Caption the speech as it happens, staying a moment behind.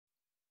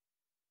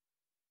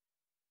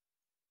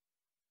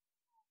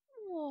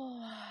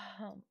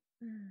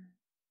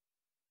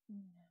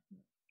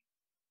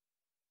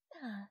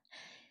Ah,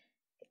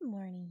 good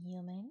morning,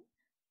 human.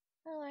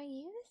 How are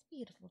you this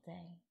beautiful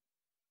day?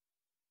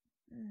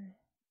 You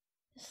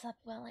slept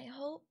well, I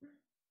hope?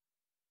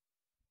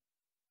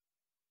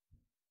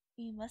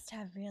 You must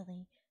have,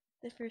 really.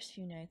 The first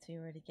few nights we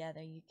were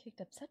together, you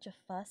kicked up such a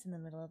fuss in the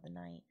middle of the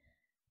night,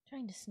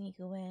 trying to sneak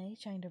away,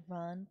 trying to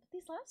run, but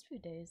these last few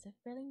days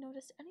I've barely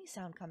noticed any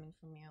sound coming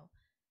from you.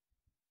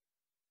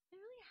 It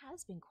really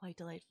has been quite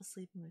delightful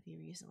sleeping with you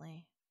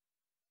recently.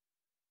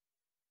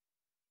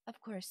 Of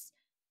course,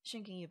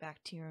 shrinking you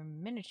back to your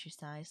miniature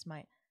size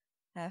might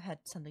have had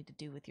something to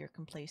do with your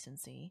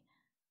complacency,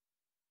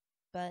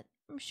 but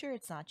I'm sure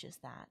it's not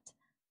just that.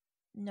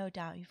 No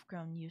doubt you've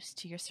grown used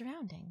to your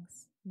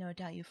surroundings. No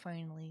doubt you're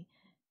finally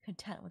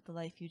content with the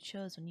life you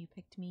chose when you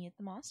picked me at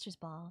the Monsters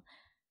Ball.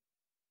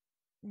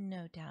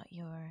 No doubt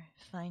you're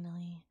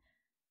finally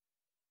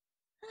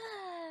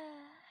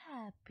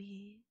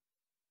happy.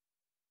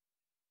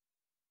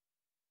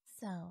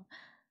 So,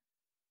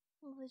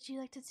 what would you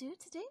like to do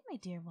today, my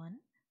dear one?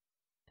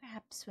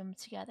 Perhaps swim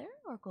together,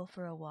 or go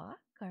for a walk,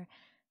 or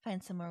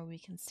find somewhere where we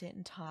can sit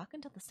and talk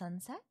until the sun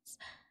sets?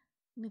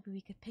 Maybe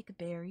we could pick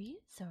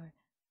berries, or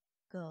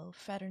go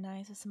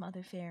fraternize with some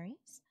other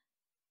fairies?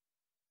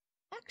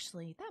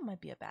 Actually, that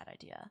might be a bad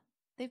idea.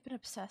 They've been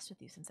obsessed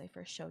with you since I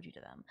first showed you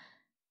to them.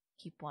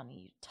 Keep wanting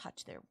you to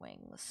touch their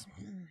wings.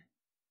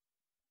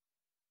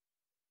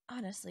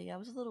 Honestly, I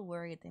was a little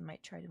worried they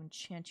might try to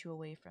enchant you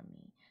away from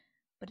me,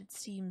 but it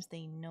seems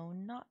they know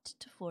not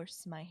to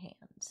force my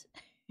hand.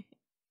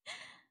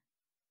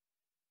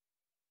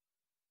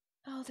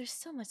 Oh, there's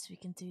so much we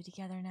can do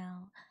together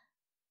now.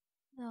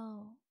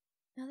 Though,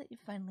 now that you're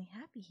finally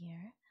happy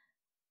here,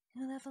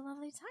 you'll have a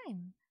lovely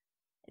time.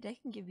 And I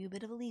can give you a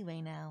bit of a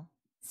leeway now.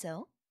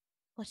 So,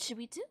 what should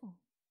we do?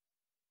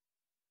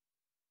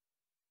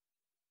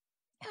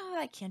 Oh,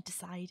 I can't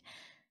decide.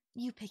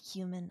 You pick,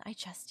 human. I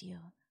trust you.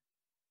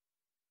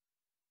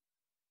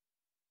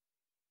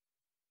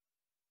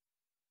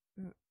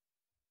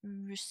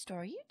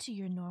 Restore you to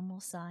your normal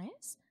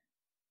size?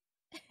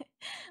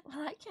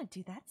 Well, I can't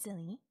do that,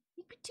 silly.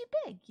 You'd be too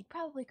big. You'd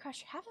probably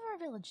crush half of our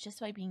village just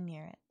by being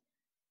near it.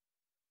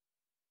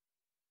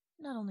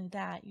 Not only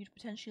that, you'd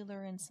potentially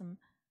lure in some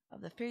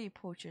of the fairy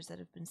poachers that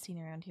have been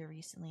seen around here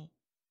recently.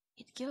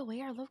 It'd give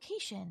away our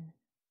location.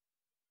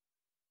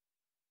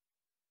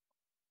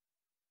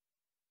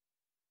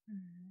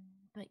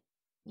 But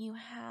you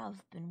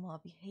have been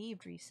well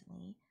behaved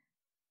recently,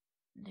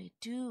 and I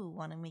do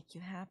want to make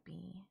you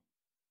happy.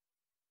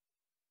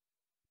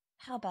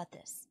 How about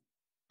this?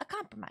 A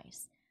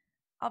compromise.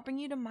 I'll bring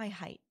you to my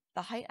height,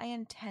 the height I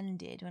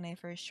intended when I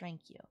first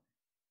shrank you.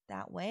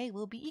 That way,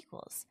 we'll be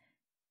equals.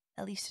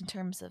 At least in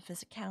terms of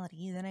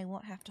physicality, then I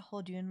won't have to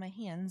hold you in my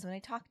hands when I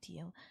talk to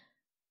you.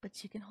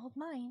 But you can hold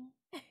mine.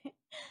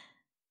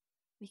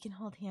 We can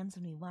hold hands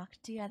when we walk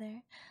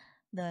together,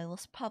 though I will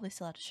probably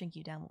still have to shrink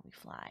you down when we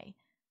fly.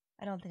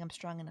 I don't think I'm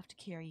strong enough to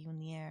carry you in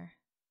the air,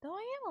 though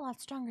I am a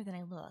lot stronger than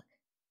I look.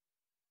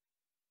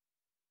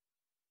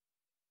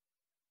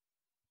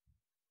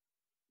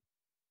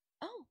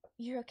 Oh,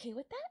 you're okay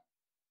with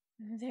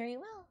that? Very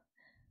well.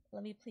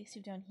 Let me place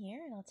you down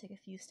here, and I'll take a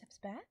few steps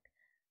back.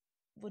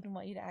 Wouldn't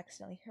want you to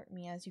accidentally hurt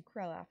me as you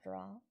grow, after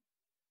all.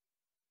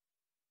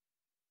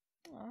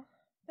 Aw,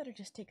 better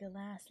just take a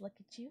last look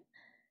at you.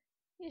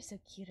 You're so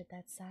cute at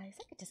that size.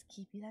 I could just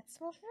keep you that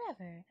small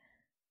forever.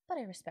 But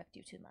I respect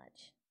you too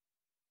much.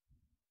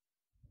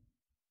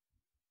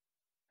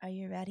 Are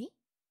you ready?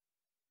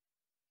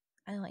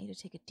 I want you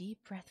to take a deep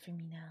breath for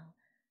me now.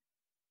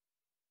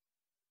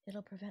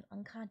 It'll prevent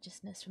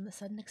unconsciousness from the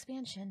sudden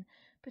expansion,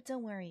 but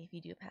don't worry if you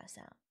do pass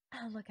out.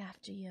 I'll look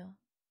after you.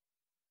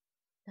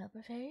 Now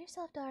prepare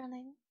yourself,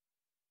 darling.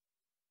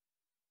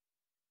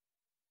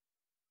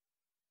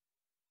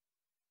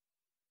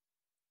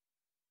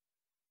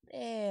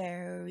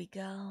 There we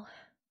go.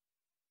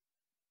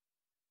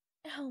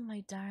 Oh,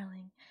 my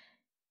darling.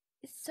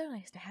 It's so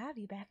nice to have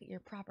you back at your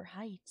proper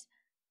height.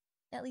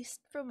 At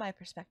least from my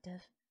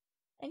perspective.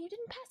 And you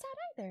didn't pass out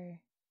either.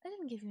 I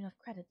didn't give you enough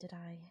credit, did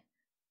I?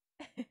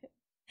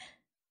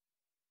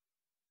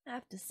 I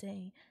have to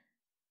say,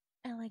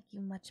 I like you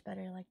much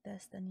better like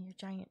this than your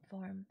giant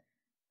form.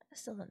 I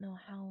still don't know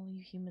how you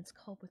humans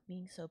cope with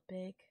being so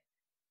big.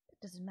 It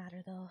doesn't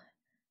matter, though.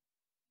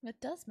 What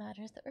does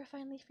matter is that we're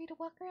finally free to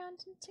walk around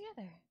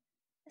together,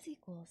 as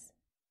equals.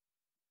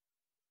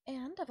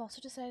 And I've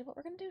also decided what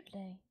we're going to do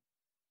today.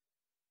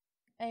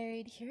 Are you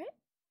ready to hear it?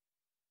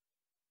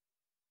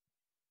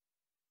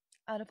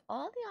 Out of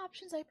all the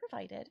options I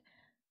provided,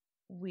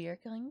 we're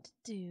going to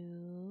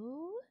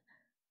do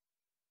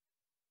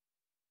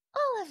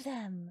all of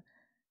them.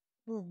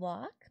 We'll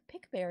walk,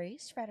 pick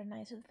berries,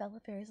 fraternize with fellow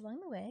fairies along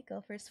the way,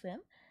 go for a swim,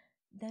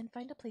 then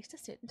find a place to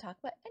sit and talk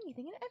about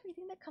anything and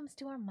everything that comes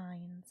to our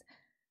minds.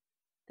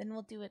 Then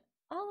we'll do it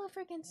all over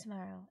again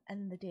tomorrow, and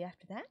then the day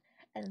after that,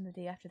 and then the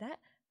day after that,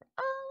 for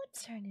all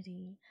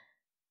eternity.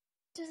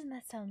 Doesn't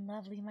that sound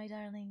lovely, my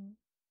darling?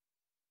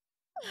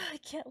 I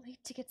can't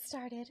wait to get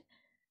started.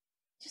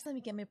 Just let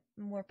me get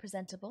more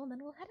presentable, and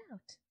then we'll head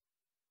out.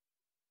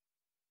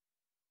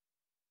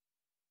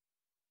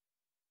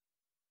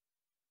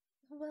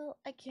 Well,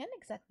 I can't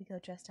exactly go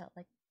dressed out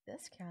like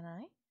this, can I?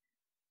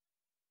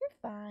 You're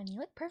fine. You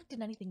look perfect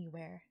in anything you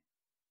wear.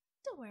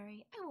 Don't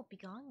worry, I won't be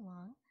gone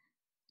long.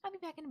 I'll be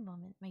back in a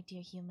moment, my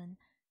dear human.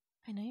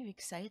 I know you're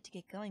excited to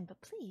get going,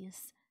 but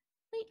please,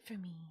 wait for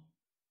me.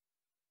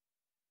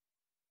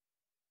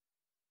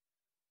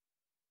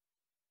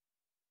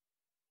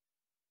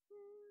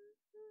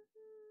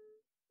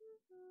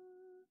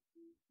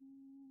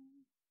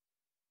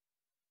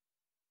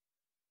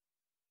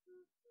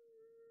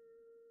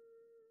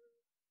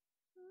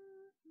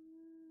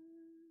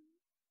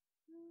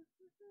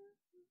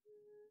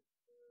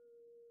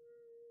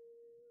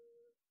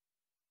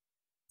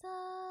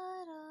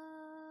 Da da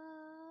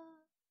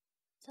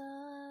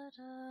da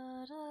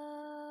da da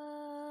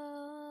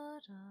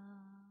da.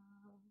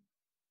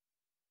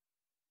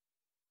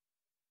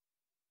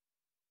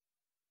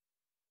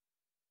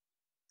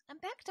 I'm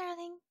back,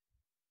 darling.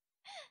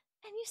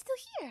 And you're still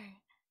here.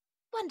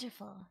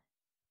 Wonderful.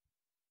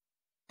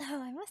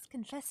 Oh, I must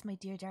confess, my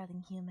dear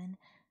darling human.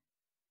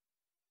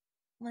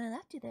 When I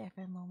left you there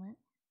for a moment,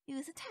 it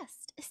was a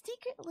test, a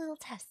secret little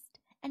test,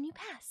 and you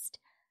passed.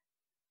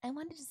 I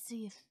wanted to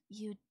see if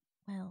you'd,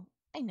 well,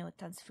 I know it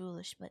sounds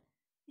foolish, but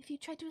if you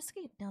tried to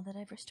escape now that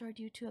I've restored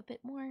you to a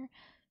bit more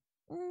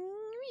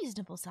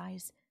reasonable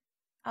size.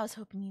 I was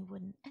hoping you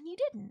wouldn't, and you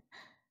didn't.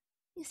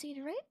 You stayed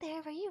right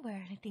there where you were,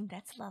 and I think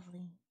that's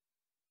lovely.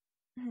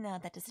 Now,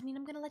 that doesn't mean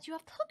I'm going to let you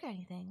off the hook or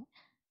anything.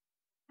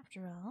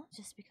 After all,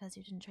 just because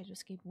you didn't try to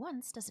escape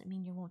once doesn't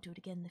mean you won't do it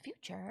again in the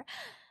future.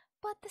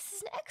 But this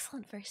is an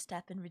excellent first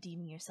step in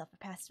redeeming yourself for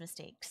past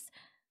mistakes.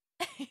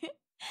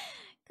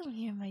 Come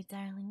here, my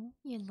darling.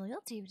 Your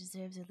loyalty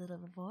deserves a little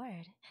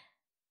reward.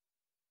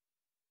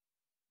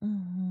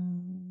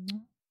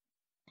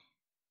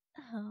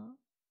 Oh,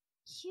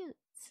 cute.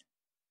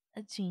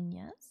 A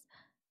genius.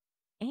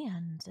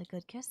 And a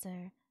good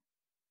kisser.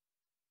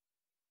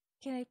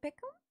 Can I pick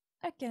 'em?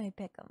 Or can I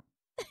pick 'em?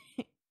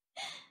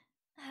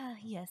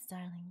 Yes,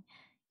 darling.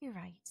 You're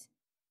right.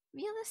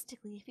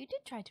 Realistically, if you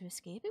did try to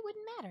escape, it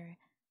wouldn't matter.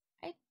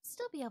 I'd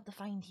still be able to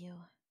find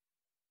you.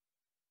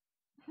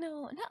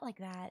 No, not like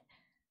that.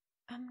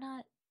 I'm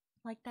not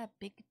like that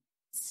big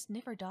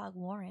sniffer dog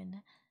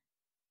Warren.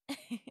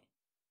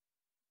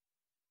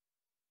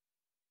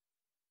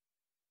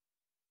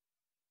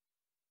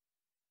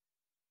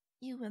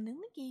 You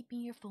willingly gave me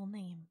your full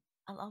name.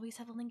 I'll always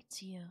have a link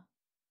to you.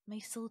 My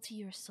soul to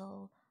your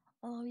soul.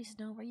 I'll always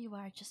know where you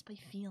are just by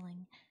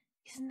feeling.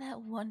 Isn't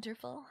that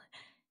wonderful?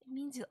 It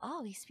means you'll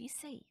always be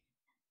safe.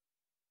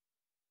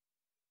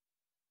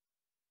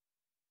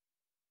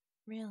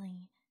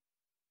 Really,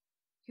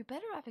 you're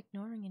better off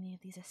ignoring any of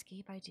these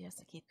escape ideas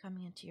that keep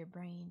coming into your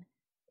brain.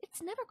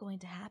 It's never going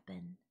to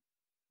happen.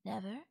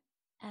 Never,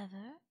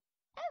 ever,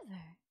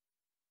 ever.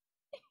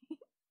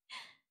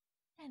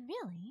 And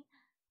really,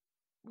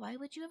 why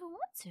would you ever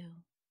want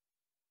to?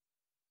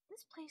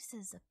 This place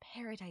is a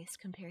paradise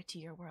compared to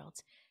your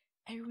world.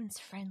 Everyone's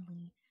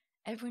friendly.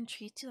 Everyone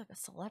treats you like a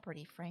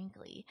celebrity,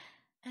 frankly.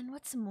 And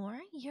what's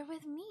more, you're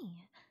with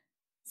me.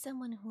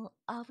 Someone who will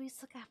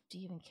always look after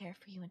you and care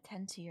for you and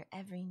tend to your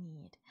every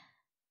need.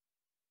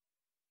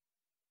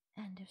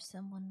 And if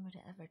someone were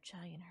to ever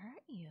try and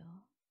hurt you,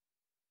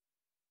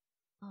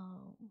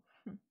 oh,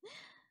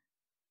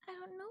 I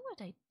don't know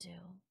what I'd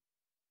do.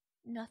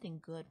 Nothing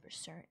good for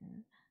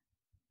certain.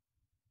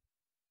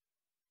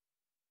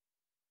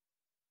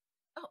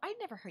 Oh, I'd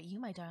never hurt you,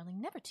 my darling,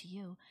 never to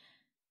you.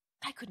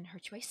 I couldn't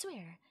hurt you, I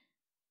swear.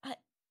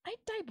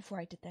 I'd die before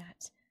I did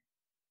that.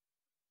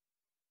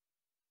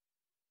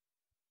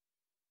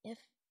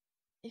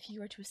 If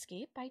you were to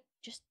escape, I'd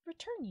just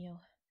return you.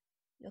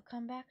 You'll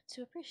come back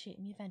to appreciate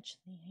me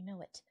eventually, I know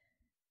it.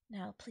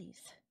 Now,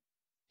 please,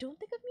 don't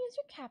think of me as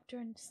your captor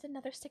and just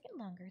another second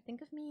longer.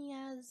 Think of me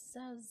as the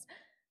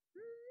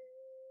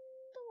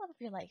love of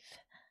your life.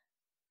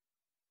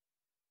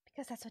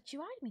 Because that's what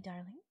you are to me,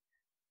 darling.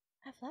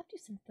 I've loved you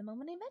since the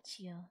moment I met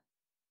you.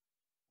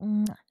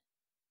 Mwah.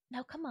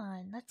 Now come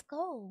on, let's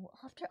go.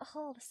 After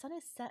all, the sun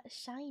is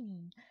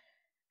shining,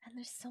 and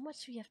there's so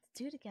much we have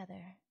to do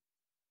together.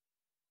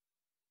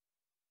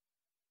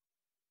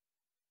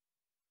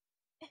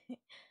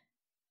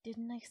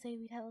 Didn't I say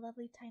we'd have a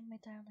lovely time, my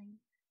darling?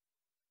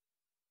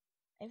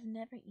 I've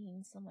never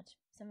eaten so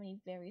many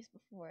berries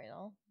before in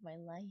all my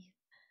life.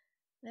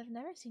 And I've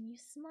never seen you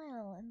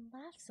smile and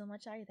laugh so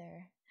much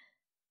either.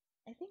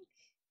 I think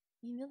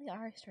you really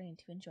are starting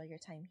to enjoy your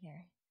time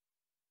here.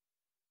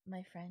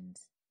 My friend,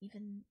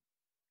 even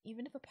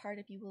if a part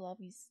of you will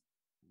always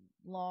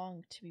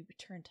long to be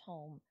returned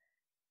home,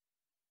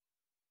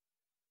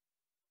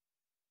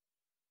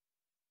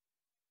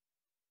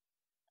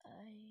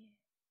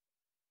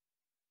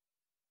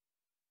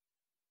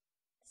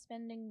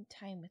 spending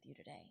time with you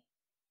today,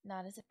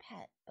 not as a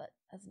pet, but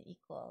as an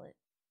equal, it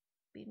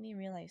made me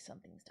realize some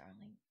things,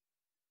 darling.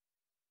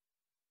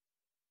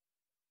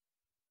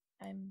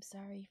 I'm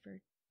sorry for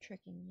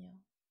tricking you,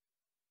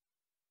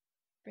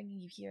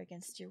 bringing you here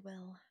against your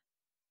will.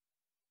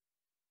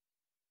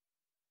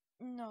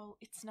 No,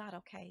 it's not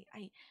okay.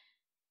 I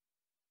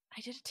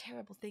did a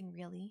terrible thing,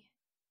 really.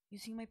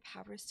 using my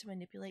powers to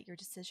manipulate your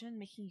decision,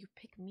 making you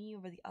pick me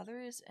over the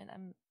others, and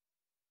I'm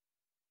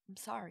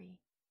sorry.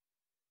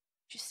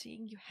 Just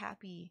seeing you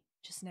happy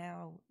just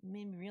now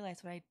made me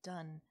realize what I'd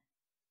done.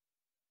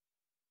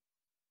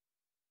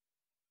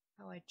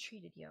 How I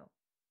treated you.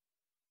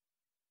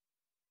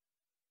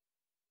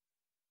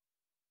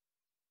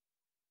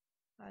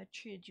 How I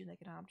treated you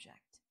like an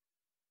object.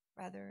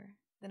 Rather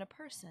than a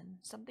person,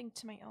 something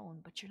to my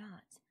own, but you're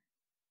not.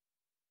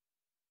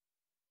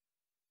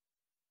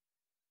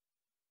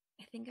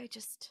 I think I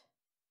just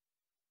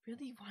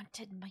really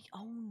wanted my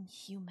own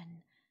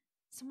human.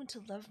 Someone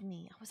to love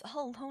me. I was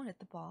all alone at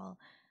the ball,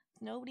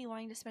 with nobody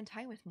wanting to spend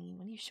time with me.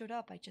 When you showed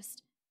up, I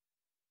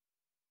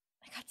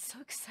got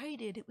so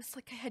excited. It was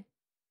like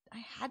I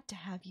had to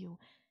have you,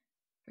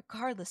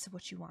 regardless of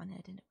what you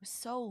wanted, and it was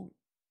so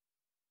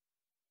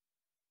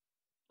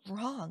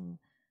wrong.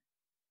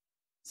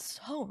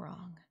 So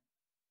wrong.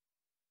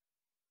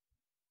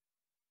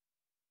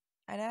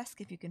 I'd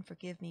ask if you can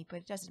forgive me, but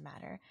it doesn't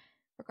matter.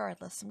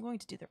 Regardless, I'm going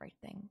to do the right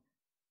thing.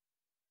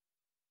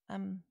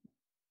 I'm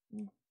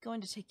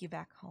going to take you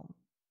back home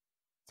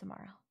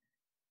tomorrow.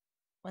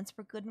 Once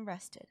we're good and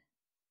rested.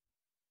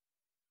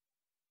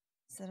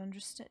 Do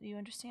you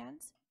understand?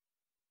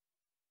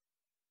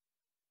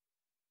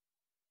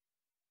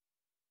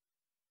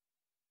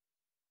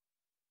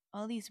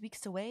 All these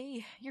weeks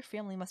away, your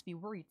family must be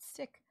worried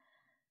sick.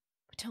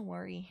 But don't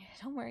worry.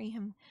 Don't worry.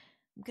 I'm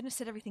gonna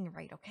set everything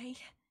right, okay?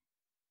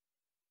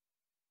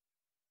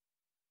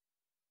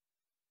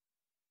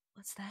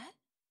 What's that?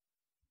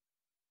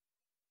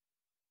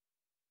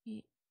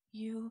 Y-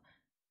 you...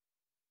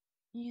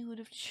 You would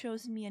have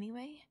chosen me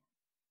anyway?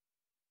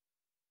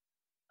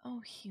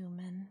 Oh,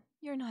 human.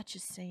 You're not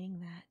just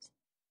saying that.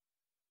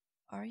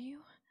 Are you?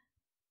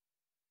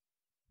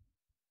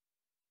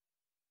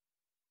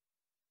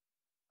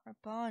 Our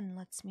bond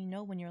lets me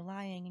know when you're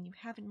lying, and you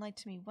haven't lied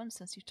to me once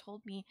since you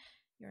told me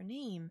your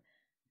name.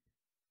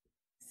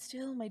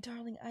 Still, my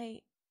darling,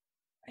 I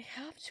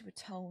have to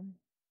atone.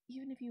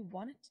 Even if you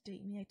wanted to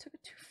date me, I took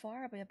it too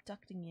far by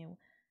abducting you.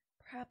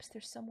 Perhaps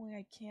there's some way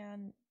I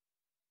can...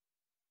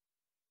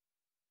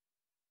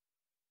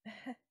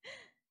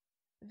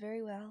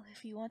 Very well.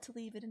 If you want to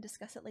leave it and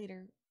discuss it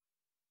later,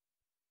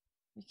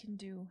 we can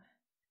do.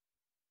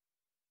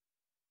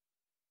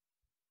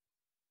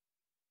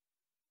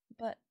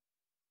 But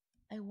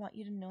I want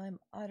you to know I'm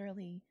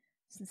utterly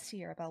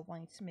sincere about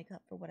wanting to make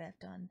up for what I've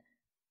done.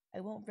 I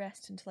won't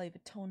rest until I've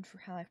atoned for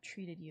how I've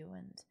treated you,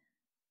 and...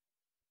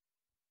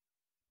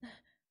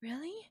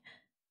 Really?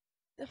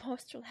 The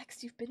most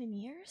relaxed you've been in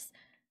years?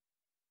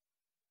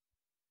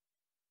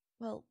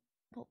 Well,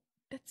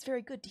 that's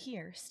very good to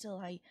hear.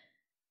 Still,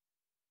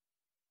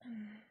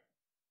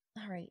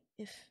 Alright,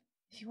 if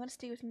you want to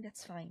stay with me,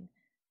 that's fine.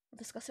 We'll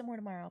discuss it more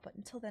tomorrow, but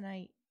until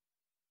then,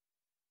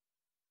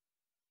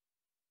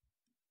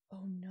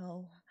 Oh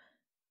no.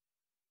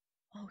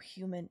 Oh,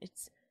 human,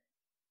 it's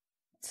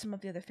some of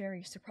the other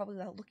fairies. They're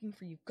probably out looking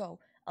for you. Go.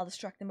 I'll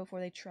distract them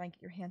before they try and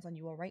get your hands on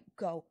you, alright?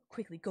 Go.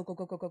 Quickly. Go, go,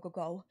 go, go, go, go,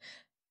 go.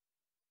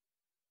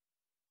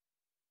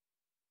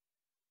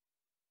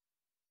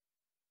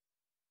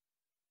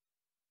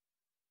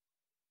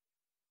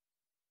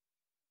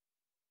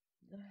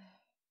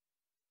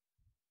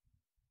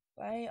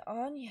 Bye,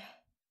 Anya.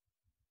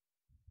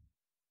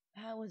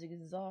 That was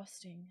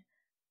exhausting.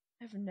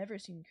 I've never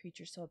seen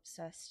creatures so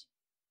obsessed.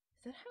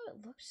 Is that how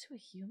it looked to a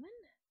human?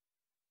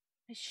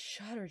 I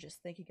shudder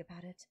just thinking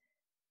about it.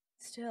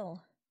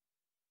 Still,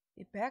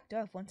 they backed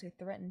off once I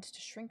threatened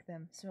to shrink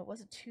them, so it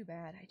wasn't too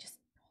bad. I just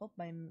hope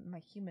my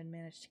human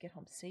managed to get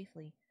home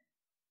safely.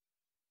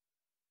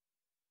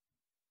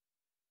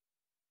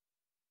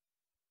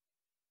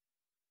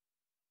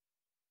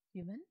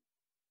 Human?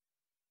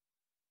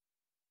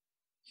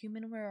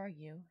 Human, where are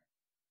you?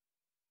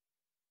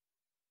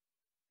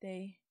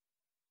 They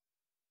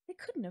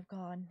couldn't have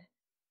gone.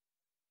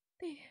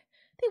 They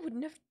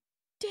wouldn't have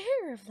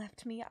dare have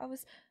left me. I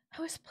was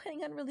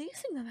planning on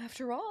releasing them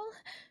after all.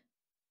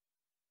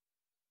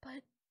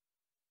 But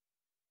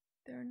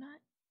they're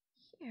not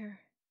here.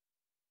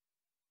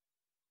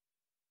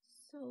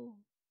 So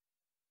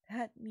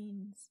that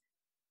means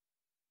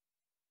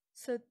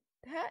so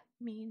that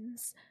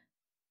means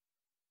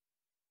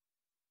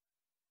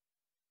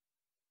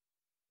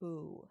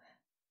who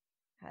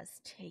has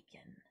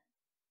taken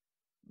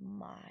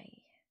my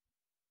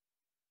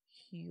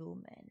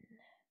human?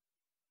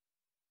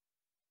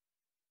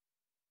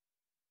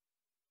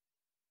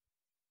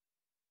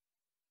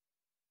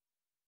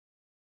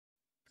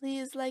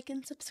 Please like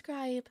and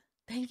subscribe.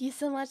 Thank you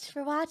so much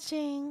for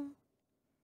watching.